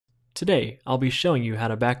Today, I'll be showing you how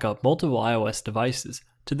to back up multiple iOS devices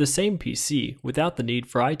to the same PC without the need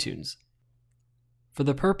for iTunes. For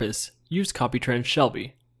the purpose, use Copytrend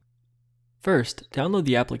Shelby. First, download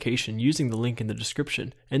the application using the link in the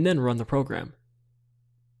description and then run the program.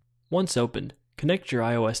 Once opened, connect your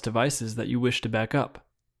iOS devices that you wish to back up.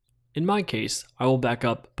 In my case, I will back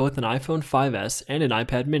up both an iPhone 5S and an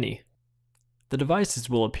iPad mini. The devices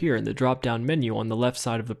will appear in the drop-down menu on the left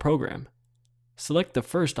side of the program. Select the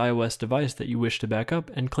first iOS device that you wish to back up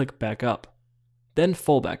and click Backup, then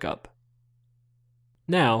Full Backup.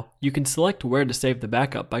 Now, you can select where to save the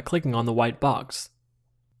backup by clicking on the white box.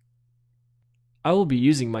 I will be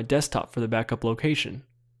using my desktop for the backup location.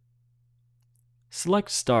 Select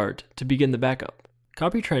Start to begin the backup.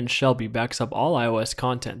 Copytrend Shelby backs up all iOS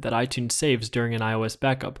content that iTunes saves during an iOS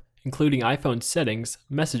backup, including iPhone settings,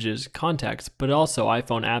 messages, contacts, but also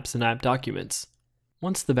iPhone apps and app documents.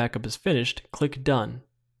 Once the backup is finished, click Done.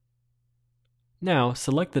 Now,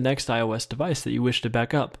 select the next iOS device that you wish to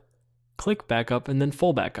back up. Click Backup and then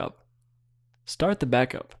Full Backup. Start the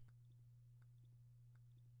backup.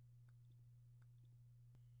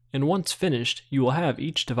 And once finished, you will have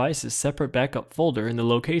each device's separate backup folder in the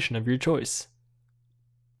location of your choice.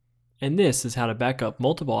 And this is how to back up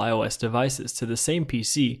multiple iOS devices to the same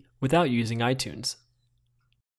PC without using iTunes.